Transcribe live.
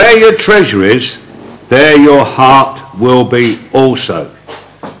your treasure is, there your heart will be also.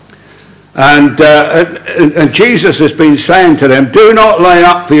 And Jesus has been saying to them, do not lay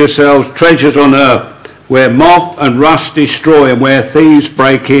up for yourselves treasures on earth, where moth and rust destroy and where thieves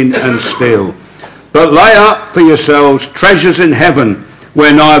break in and steal. But lay up for yourselves treasures in heaven,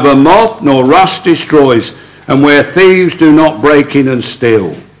 where neither moth nor rust destroys and where thieves do not break in and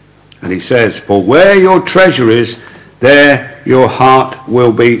steal. And he says, for where your treasure is, there your heart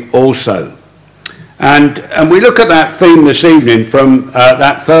will be also. And we look at that theme this evening from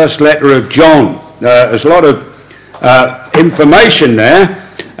that first letter of John. There's a lot of information there,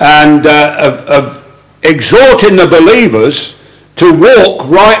 and of exhorting the believers to walk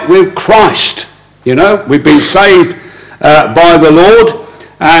right with Christ. You know, we've been saved by the Lord,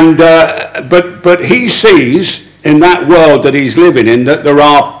 and but he sees in that world that he's living in that there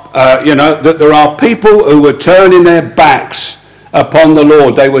are that there are people who were turning their backs upon the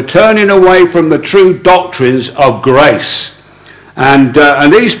Lord. They were turning away from the true doctrines of grace, and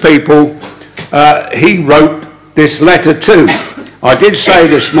these people he wrote this letter to. I did say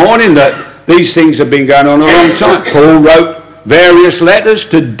this morning that these things have been going on a long time. Paul wrote various letters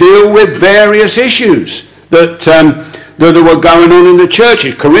to deal with various issues that were going on in the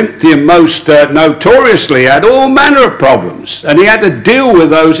churches. Corinthian most notoriously had all manner of problems, and he had to deal with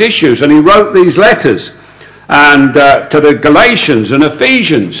those issues, and he wrote these letters and to the Galatians and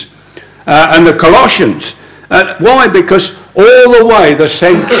Ephesians and the Colossians. Why? Because all the way the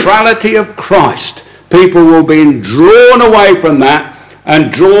centrality of Christ, people were being drawn away from that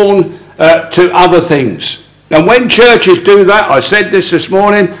and drawn to other things. And when churches do that, I said this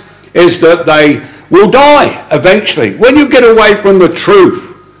morning, is that they will die eventually. When you get away from the truth,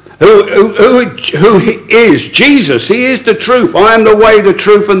 who is Jesus? He is the truth. I am the way, the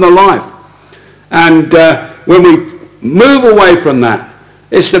truth, and the life. And when we move away from that,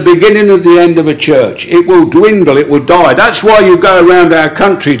 it's the beginning of the end of a church. It will dwindle, it will die. That's why you go around our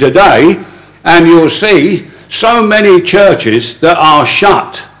country today and you'll see so many churches that are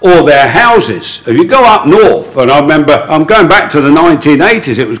shut, or their houses. If you go up north, and I remember, I'm going back to the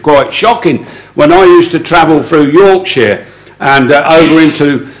 1980s, it was quite shocking when I used to travel through Yorkshire and over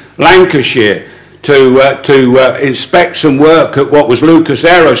into Lancashire to inspect some work at what was Lucas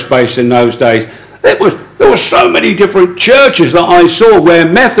Aerospace in those days. There were so many different churches that I saw where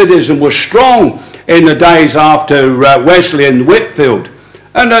Methodism was strong in the days after Wesley and Whitfield.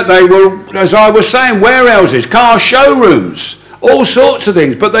 And that they were, as I was saying, warehouses, car showrooms, all sorts of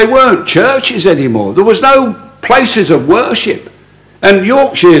things, but they weren't churches anymore. There was no places of worship. And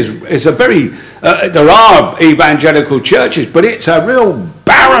Yorkshire is a very, there are evangelical churches, but it's a real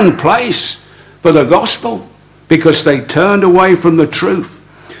barren place for the gospel because they turned away from the truth.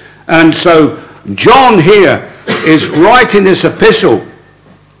 And so John here is writing this epistle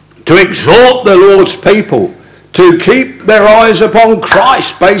to exhort the Lord's people to keep their eyes upon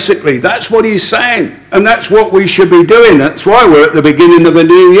Christ, basically. That's what he's saying. And that's what we should be doing. That's why we're at the beginning of a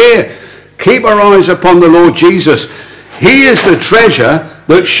new year. Keep our eyes upon the Lord Jesus. He is the treasure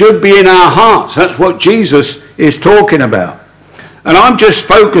that should be in our hearts. That's what Jesus is talking about. And I'm just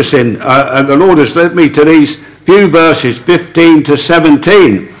focusing, and the Lord has led me to these few verses, 15 to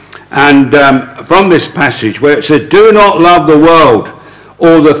 17, and from this passage where it says, do not love the world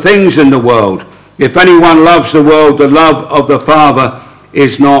or the things in the world. If anyone loves the world, the love of the Father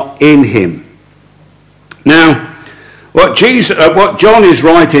is not in him. Now, what John is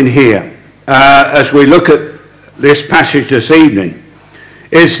writing here, as we look at this passage this evening,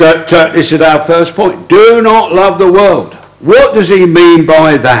 is that this is our first point. Do not love the world. What does he mean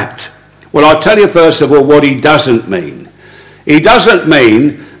by that? Well, I'll tell you first of all what he doesn't mean. He doesn't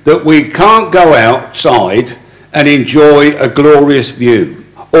mean that we can't go outside and enjoy a glorious view,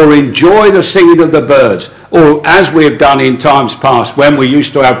 or enjoy the singing of the birds, or as we have done in times past when we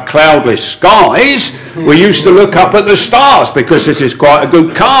used to have cloudless skies, we used to look up at the stars because this is quite a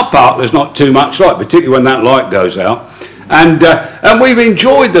good car park. There's not too much light, particularly when that light goes out. And we've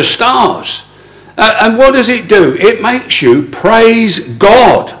enjoyed the stars. And what does it do? It makes you praise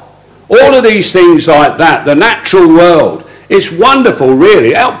God. All of these things like that, the natural world, it's wonderful,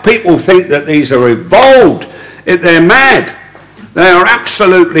 really. How people think that these are evolved. They're mad. They are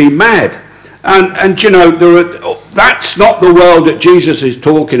absolutely mad. And you know, that's not the world that Jesus is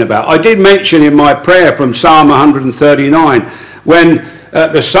talking about. I did mention in my prayer from Psalm 139, when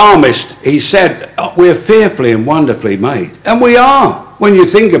the psalmist, he said, we're fearfully and wonderfully made. And we are, when you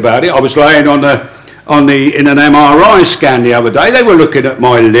think about it. I was laying in an MRI scan the other day. They were looking at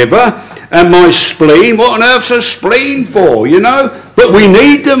my liver and my spleen. What on earth's a spleen for, you know? But we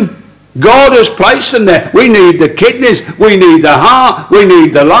need them. God has placed them there. We need the kidneys, we need the heart, we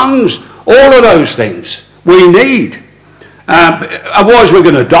need the lungs, all of those things we need. Otherwise we're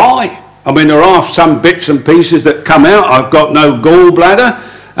going to die. I mean, there are some bits and pieces that come out. I've got no gallbladder.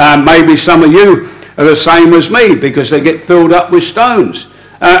 Maybe some of you are the same as me because they get filled up with stones.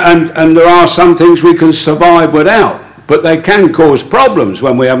 And there are some things we can survive without. But they can cause problems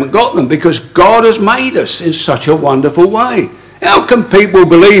when we haven't got them because God has made us in such a wonderful way. How can people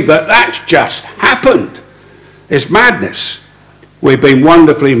believe that that's just happened? It's madness. We've been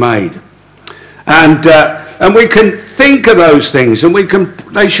wonderfully made. And we can think of those things, and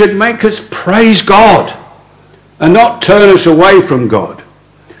they should make us praise God and not turn us away from God.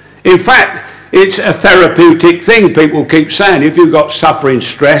 In fact, it's a therapeutic thing. People keep saying, if you've got suffering,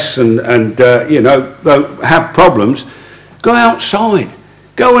 stress, and have problems, go outside.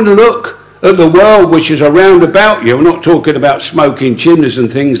 Go and look at the world which is around about you. I'm not talking about smoking chimneys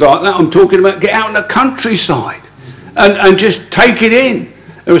and things like that. I'm talking about get out in the countryside and just take it in.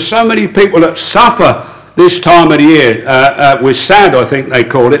 There are so many people that suffer this time of the year with SAD, I think they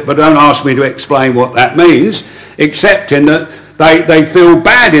call it, but don't ask me to explain what that means, except in that they feel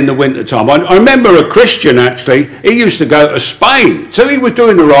bad in the winter time. I remember a Christian, actually, he used to go to Spain, so he was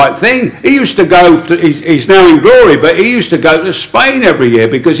doing the right thing. He used to go, he's now in glory, but he used to go to Spain every year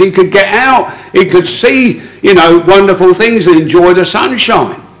because he could get out, he could see, wonderful things and enjoy the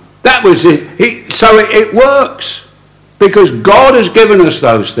sunshine. That was it. So it works because God has given us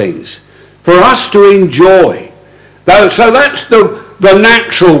those things for us to enjoy. So that's the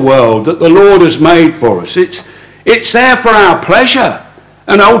natural world that the Lord has made for us. It's there for our pleasure,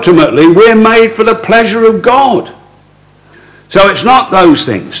 and ultimately we're made for the pleasure of God. So it's not those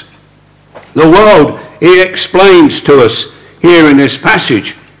things. The world, he explains to us here in this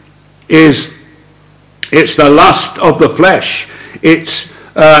passage, it's the lust of the flesh, it's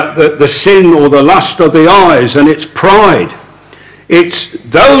the sin or the lust of the eyes, and it's pride.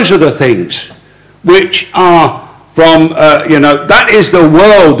 Those are the things which are from, that is the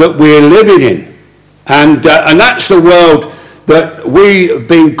world that we're living in. And that's the world that we've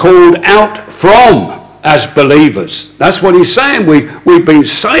been called out from as believers. That's what he's saying. We've been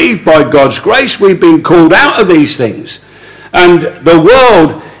saved by God's grace. We've been called out of these things. And the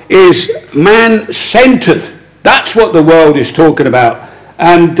world is man-centered. That's what the world is talking about.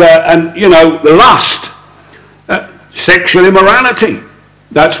 And the lust, sexual immorality.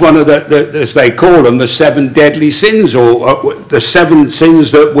 That's one of as they call them, the 7 deadly sins, or the 7 sins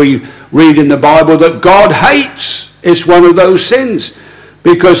that we read in the Bible that God hates. It's one of those sins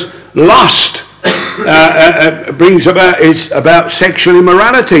because lust is about sexual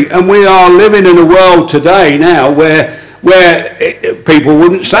immorality, and we are living in a world today now where people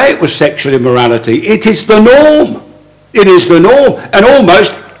wouldn't say it was sexual immorality. It is the norm. It is the norm, and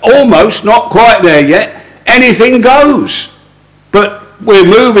almost not quite there yet. Anything goes, but we're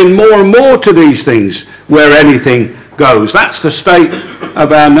moving more and more to these things where anything goes. That's the state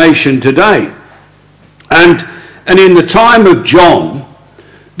of our nation today. And in the time of John,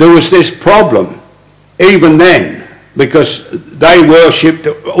 there was this problem, even then, because they worshipped,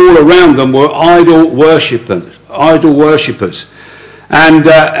 all around them were idol worshippers. And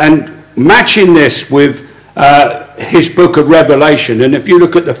matching this with his book of Revelation, and if you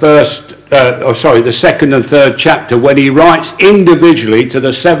look at the the second and third chapter, when he writes individually to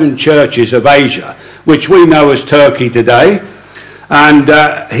the 7 churches of Asia, which we know as Turkey today, and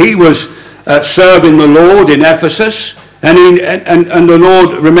he was serving the Lord in Ephesus, and the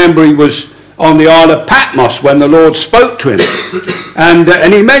Lord, remember, he was on the Isle of Patmos when the Lord spoke to him,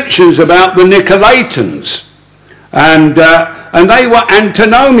 and he mentions about the Nicolaitans, and they were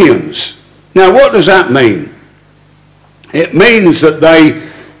antinomians. Now, what does that mean? It means that they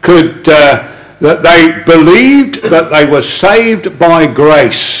believed that they were saved by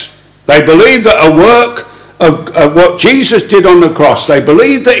grace. They believed that a work of what Jesus did on the cross, they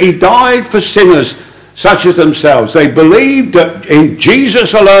believed that he died for sinners such as themselves. They believed that in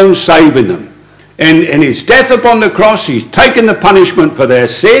Jesus alone saving them. In his death upon the cross, he's taken the punishment for their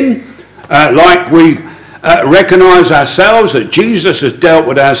sin, like we recognize ourselves that Jesus has dealt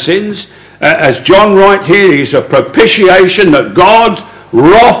with our sins. As John writes here, he's a propitiation, that God's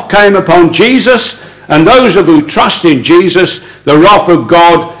wrath came upon Jesus, and those of who trust in Jesus, the wrath of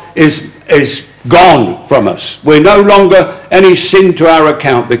God is gone from us. We're no longer any sin to our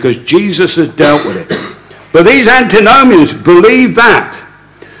account because Jesus has dealt with it. But these antinomians believed that,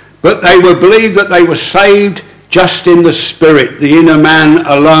 but they believed that they were saved just in the spirit, the inner man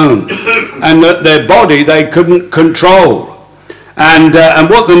alone, and that their body they couldn't control. And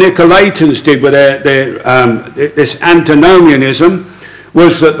what the Nicolaitans did with this antinomianism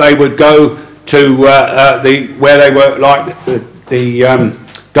was that they would go to where they were, like the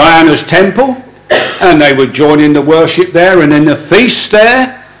Diana's temple, and they would join in the worship there and in the feast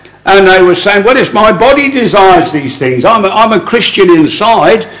there, and they were saying, well, it's my body desires these things. I'm a Christian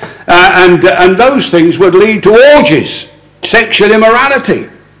inside, and those things would lead to orgies, sexual immorality.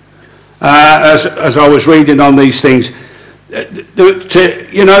 As I was reading on these things,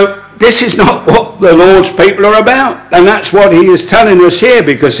 this is not what the Lord's people are about, and that's what he is telling us here,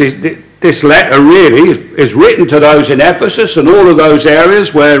 because this letter really is written to those in Ephesus and all of those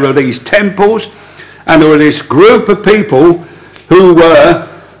areas where there are these temples, and there were this group of people who were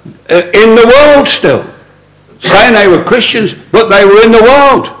in the world still, saying they were Christians, but they were in the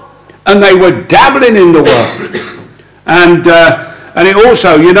world, and they were dabbling in the world. And it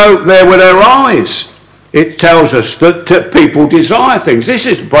also, there were their eyes. It tells us that people desire things. This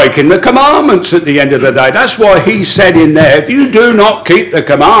is breaking the commandments at the end of the day. That's why he said in there, if you do not keep the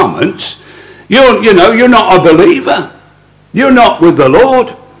commandments, you're not a believer. You're not with the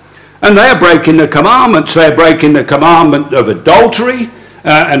Lord. And they're breaking the commandments. They're breaking the commandment of adultery,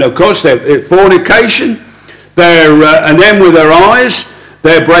 and of course they're fornication. And then with their eyes,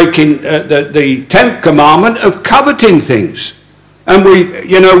 they're breaking the 10th commandment of coveting things. And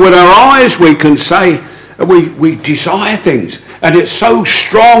with our eyes we can say, we desire things, and it's so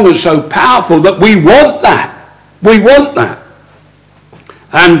strong and so powerful that we want that. We want that.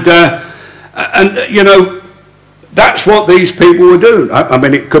 And that's what these people were doing. I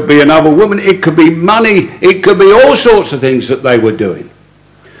mean, it could be another woman, it could be money, it could be all sorts of things that they were doing.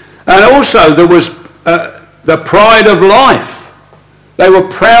 And also there was the pride of life. They were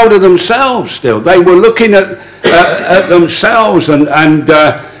proud of themselves still. They were looking at themselves, and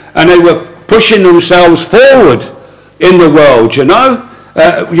they were pushing themselves forward in the world, you know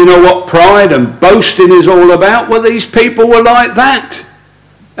what pride and boasting is all about? Well, these people were like that,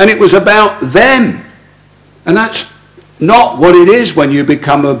 and it was about them, and that's not what it is when you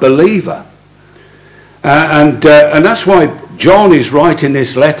become a believer. And that's why John is writing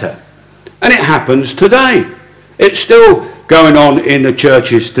this letter, and it happens today. It's still going on in the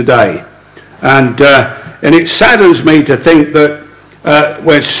churches today, and it saddens me to think that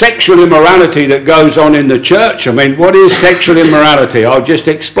with sexual immorality that goes on in the church. I mean, what is sexual immorality? I'll just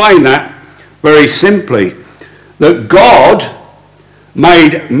explain that very simply. That God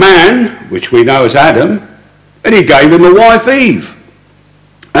made man, which we know as Adam, and he gave him a wife, Eve.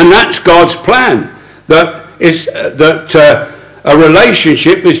 And that's God's plan. That a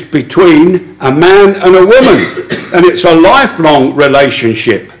relationship is between a man and a woman. And it's a lifelong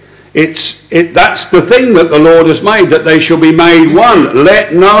relationship. That's the thing that the Lord has made, that they shall be made one.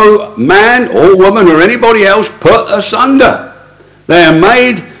 Let no man or woman or anybody else put asunder. They are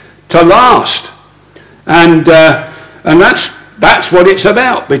made to last, and that's what it's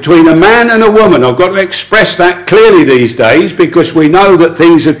about, between a man and a woman. I've got to express that clearly these days, because we know that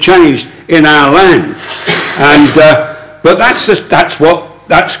things have changed in our land, but that's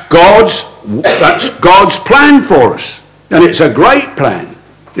God's plan for us, and it's a great plan.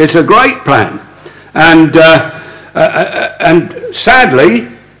 It's a great plan. And sadly,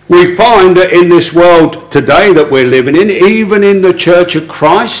 we find that in this world today that we're living in, even in the Church of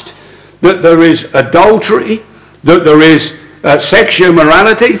Christ, that there is adultery, that there is sexual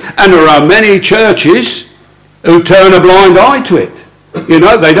immorality, and there are many churches who turn a blind eye to it.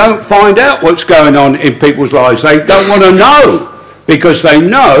 They don't find out what's going on in people's lives. They don't want to know, because they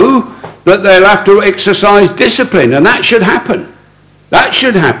know that they'll have to exercise discipline, and that should happen. That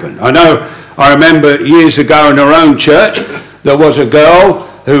should happen. I remember years ago in our own church, there was a girl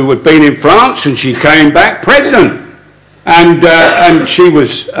who had been in France, and she came back pregnant. And she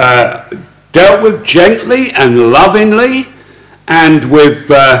was dealt with gently and lovingly, and with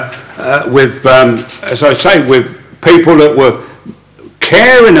as I say, with people that were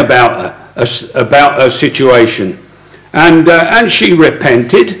caring about her situation. And she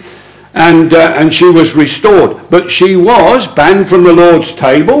repented. And she was restored, but she was banned from the Lord's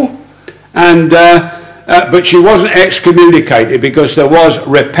table, but she wasn't excommunicated, because there was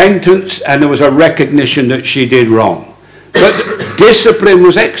repentance and there was a recognition that she did wrong. But discipline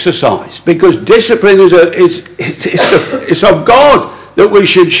was exercised, because discipline is of God, that we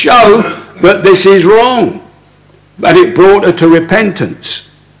should show that this is wrong, and it brought her to repentance.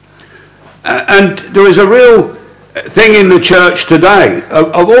 And there is a real thing in the church today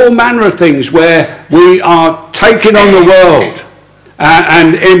of all manner of things where we are taking on the world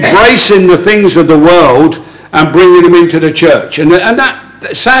and embracing the things of the world and bringing them into the church, and that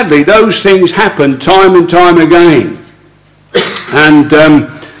sadly those things happen time and time again. And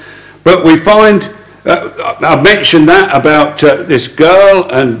but we find I mentioned that about this girl,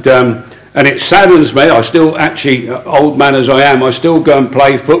 and it saddens me. I still actually, old man as I am, I still go and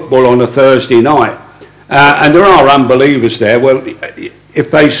play football on a Thursday night. And there are unbelievers there. Well,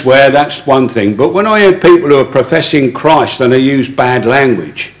 if they swear, that's one thing. But when I hear people who are professing Christ and they use bad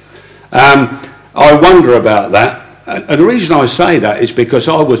language, I wonder about that. And the reason I say that is because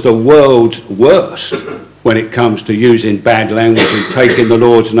I was the world's worst when it comes to using bad language and taking the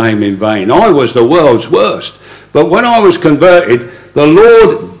Lord's name in vain. I was the world's worst. But when I was converted, the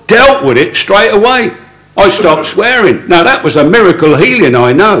Lord dealt with it straight away. I stopped swearing. Now, that was a miracle healing,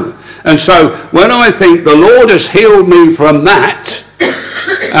 I know. And so when I think the Lord has healed me from that,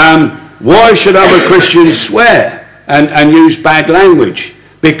 why should other Christians swear and use bad language?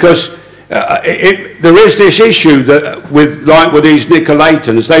 Because there is this issue that with these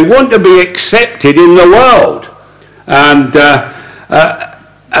Nicolaitans, they want to be accepted in the world, and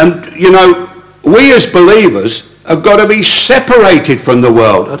you know, we as believers have got to be separated from the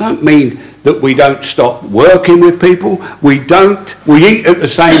world. I don't mean that we don't stop working with people. We eat at the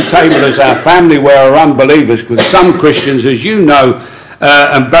same table as our family where are unbelievers, because some Christians, as you know,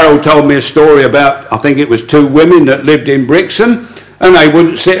 and Beryl told me a story about, I think it was 2 women that lived in Brixham, and they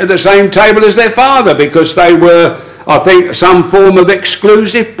wouldn't sit at the same table as their father because they were, I think, some form of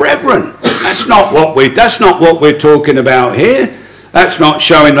exclusive brethren. That's not what we're talking about here. That's not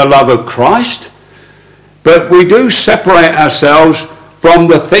showing the love of Christ. But we do separate ourselves from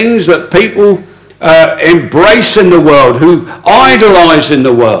the things that people embrace in the world, who idolise in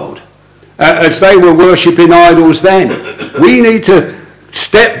the world, as they were worshipping idols then. We need to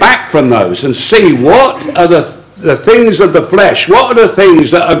step back from those and see what are the things of the flesh, what are the things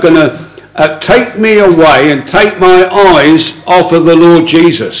that are going to take me away and take my eyes off of the Lord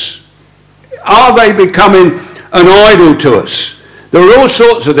Jesus. Are they becoming an idol to us? There are all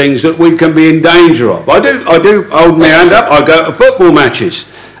sorts of things that we can be in danger of. I do hold my hand up. I go to football matches,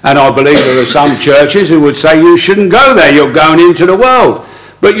 and I believe there are some churches who would say you shouldn't go there, you're going into the world.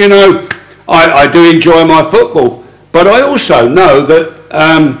 But you know, I do enjoy my football, but I also know that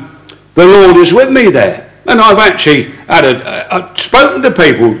the Lord is with me there. And I've actually I've spoken to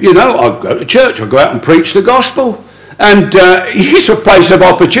people, you know, I go to church, I go out and preach the gospel. And it's a place of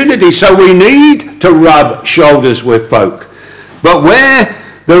opportunity, so we need to rub shoulders with folk. But where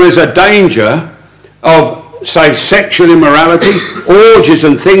there is a danger of, say, sexual immorality, orgies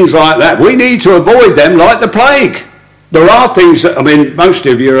and things like that, we need to avoid them like the plague. There are things that, I mean, most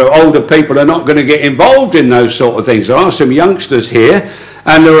of you are older people are not going to get involved in those sort of things. There are some youngsters here,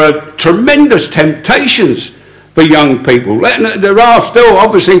 and there are tremendous temptations for young people. There are still,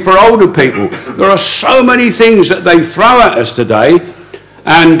 obviously, for older people. There are so many things that they throw at us today,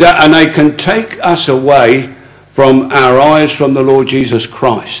 and they can take us away from our eyes from the Lord Jesus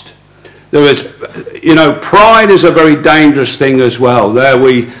Christ. There is, you know, pride is a very dangerous thing as well. There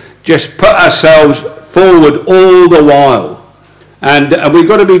we just put ourselves forward all the while. And we've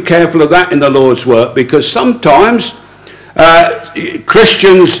got to be careful of that in the Lord's work, because sometimes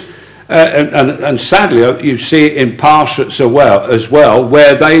Christians, and sadly you see it in pastorates as well,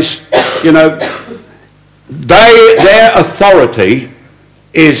 where they, you know, their authority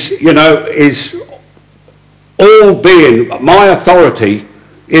is, you know, is all being, my authority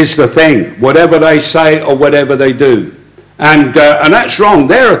is the thing, whatever they say or whatever they do. And that's wrong.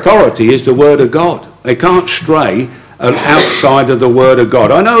 Their authority is the Word of God. They can't stray outside of the Word of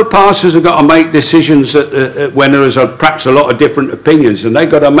God. I know pastors have got to make decisions when there is perhaps a lot of different opinions, and they've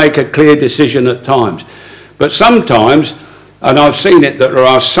got to make a clear decision at times. But sometimes, and I've seen it, that there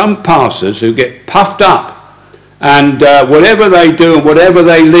are some pastors who get puffed up, and whatever they do and whatever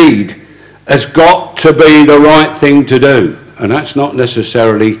they lead has got to be the right thing to do. And that's not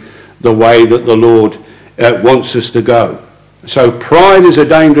necessarily the way that the Lord wants us to go. So pride is a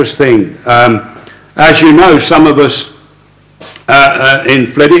dangerous thing. As you know, some of us in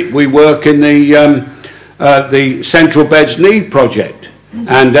Fliddick, we work in the Central Beds Need Project.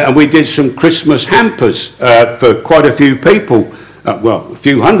 And we did some Christmas hampers for quite a few people, well, a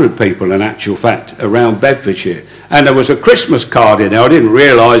few hundred people in actual fact, around Bedfordshire. And there was a Christmas card in there. I didn't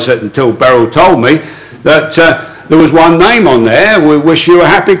realise it until Beryl told me that there was one name on there, "We wish you a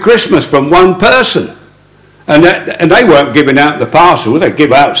happy Christmas," from one person. And they weren't giving out the parcels. They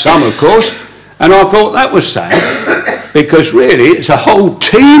give out some, of course. And I thought that was sad, because really it's a whole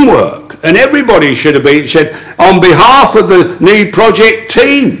teamwork, and everybody should have been said on behalf of the Need Project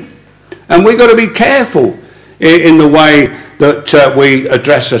team. And we've got to be careful in the way that we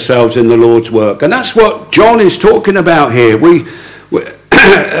address ourselves in the Lord's work. And that's what John is talking about here.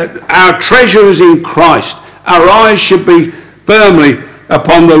 Our treasure is in Christ. Our eyes should be firmly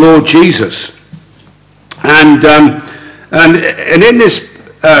upon the Lord Jesus. And in this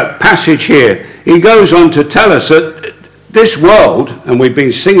passage here, he goes on to tell us that this world, and we've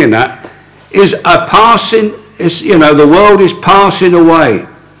been singing that, is a passing, the world is passing away,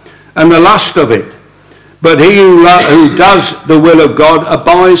 and the lust of it. But he who does the will of God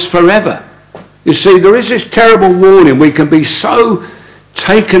abides forever. You see, there is this terrible warning. We can be so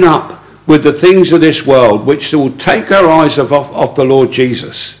taken up with the things of this world, which will take our eyes off the Lord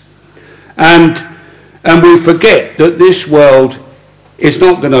Jesus. And we forget that this world is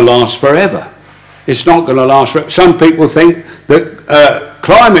not going to last forever. It's not going to last forever. Some people think that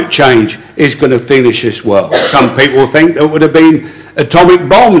climate change is going to finish this world. Some people think there would have been atomic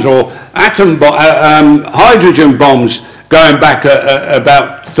bombs or hydrogen bombs going back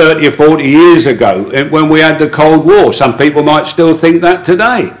about 30 or 40 years ago when we had the Cold War. Some people might still think that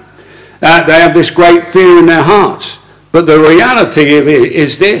today. They have this great fear in their hearts. But the reality of it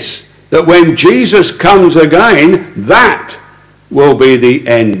is this, that when Jesus comes again, that will be the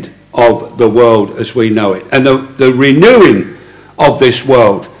end of the world as we know it. And the renewing of this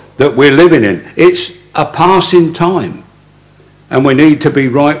world that we're living in, it's a passing time. And we need to be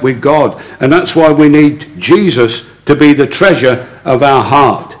right with God. And that's why we need Jesus to be the treasure of our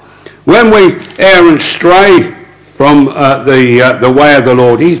heart. When we err and stray from the way of the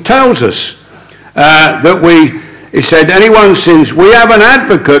Lord, he tells us he said, anyone sins, we have an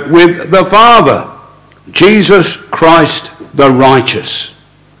advocate with the Father, Jesus Christ the righteous.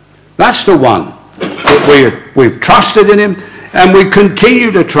 That's the one that we've trusted in him, and we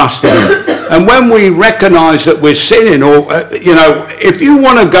continue to trust in him. And when we recognize that we're sinning, or, if you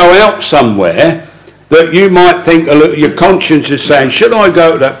want to go out somewhere that you might think your conscience is saying, should I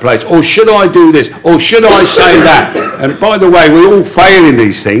go to that place? Or should I do this? Or should I say that? And by the way, we all fail in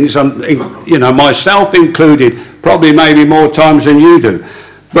these things, myself included, probably maybe more times than you do.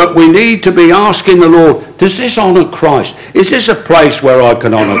 But we need to be asking the Lord, does this honour Christ? Is this a place where I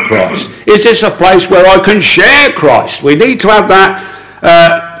can honour Christ? Is this a place where I can share Christ? We need to have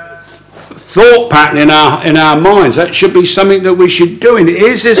that thought pattern in our minds. That should be something that we should do.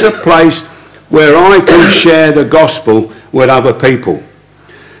 Is this a place where I can share the gospel with other people?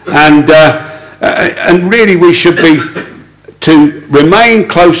 And really we should be, to remain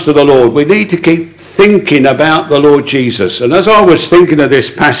close to the Lord, we need to keep thinking about the Lord Jesus. And as I was thinking of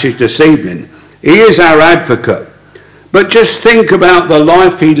this passage this evening, he is our advocate. But just think about the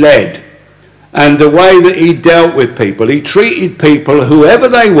life he led and the way that he dealt with people. He treated people, whoever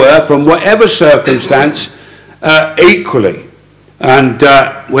they were, from whatever circumstance, equally. And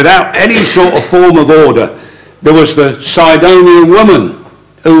without any sort of form of order. There was the Sidonian woman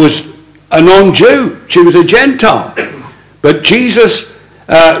who was a non-Jew. She was a Gentile. But Jesus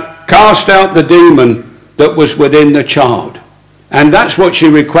cast out the demon that was within the child. And that's what she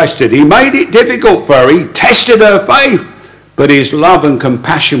requested. He made it difficult for her. He tested her faith. But his love and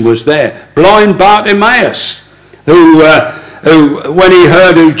compassion was there. Blind Bartimaeus, who when he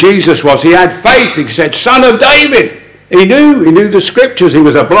heard who Jesus was, he had faith. He said, Son of David. He knew the scriptures. He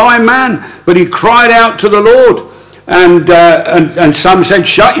was a blind man, but he cried out to the Lord. And some said,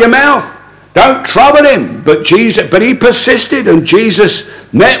 shut your mouth. Don't trouble him. But he persisted, and Jesus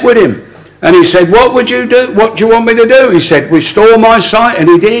met with him. And he said, what would you do? What do you want me to do? He said, restore my sight. And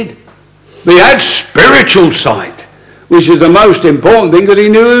he did. But he had spiritual sight, which is the most important thing, because he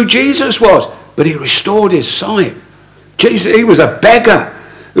knew who Jesus was. But he restored his sight. Jesus, he was a beggar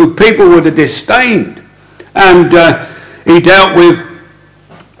who people would have disdained. And he dealt with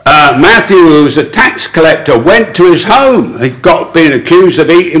Matthew, who was a tax collector, went to his home. He got being accused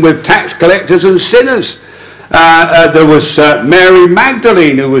of eating with tax collectors and sinners. There was Mary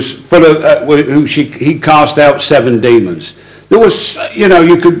Magdalene, who was full of, he cast out 7 demons. There was,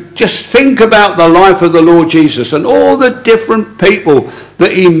 you could just think about the life of the Lord Jesus and all the different people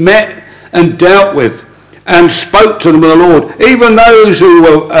that he met and dealt with and spoke to them with the Lord. Even those who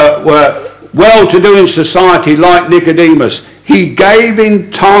were well-to-do in society, like Nicodemus, he gave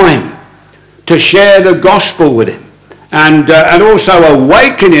him time to share the gospel with him, and also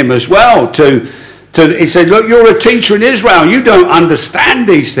awaken him as well. He said, look, you're a teacher in Israel. You don't understand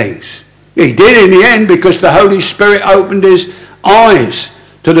these things. He did in the end, because the Holy Spirit opened his eyes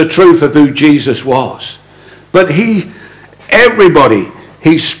to the truth of who Jesus was. But everybody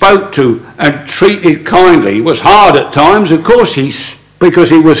he spoke to and treated kindly. It was hard at times, of course, because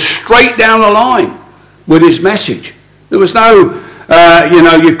he was straight down the line with his message. There was no,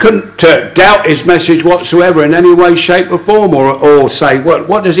 you couldn't doubt his message whatsoever in any way, shape or form, or say,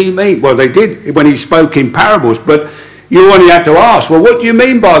 what does he mean? Well, they did when he spoke in parables, but you only had to ask, well, what do you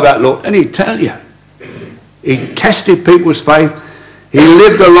mean by that, Lord? And he'd tell you. He tested people's faith. He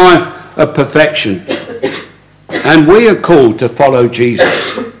lived a life of perfection. And we are called to follow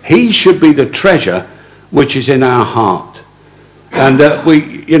Jesus. He should be the treasure which is in our heart. And that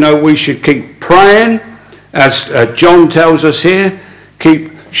we should keep praying, as John tells us here,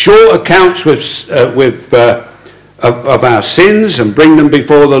 keep short accounts of our sins and bring them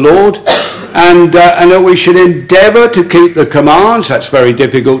before the Lord. And that we should endeavour to keep the commands. That's very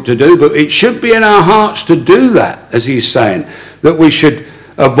difficult to do, but it should be in our hearts to do that, as he's saying. That we should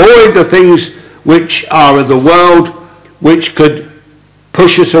avoid the things which are of the world, which could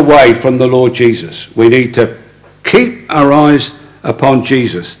push us away from the Lord Jesus. We need to keep our eyes upon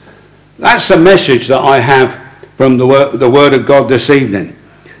Jesus. That's the message that I have from the Word of God this evening.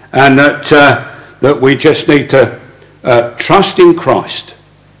 And that we just need to trust in Christ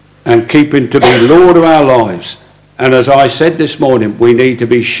and keep him to be Lord of our lives. And as I said this morning, we need to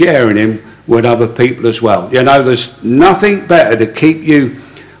be sharing him with other people as well. You know, there's nothing better to keep you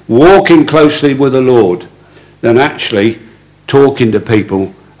walking closely with the Lord than actually talking to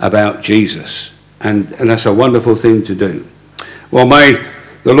people about Jesus. And that's a wonderful thing to do. Well, may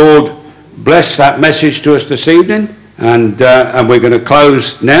the Lord bless that message to us this evening. And we're going to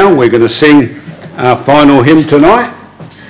close now. We're going to sing our final hymn tonight.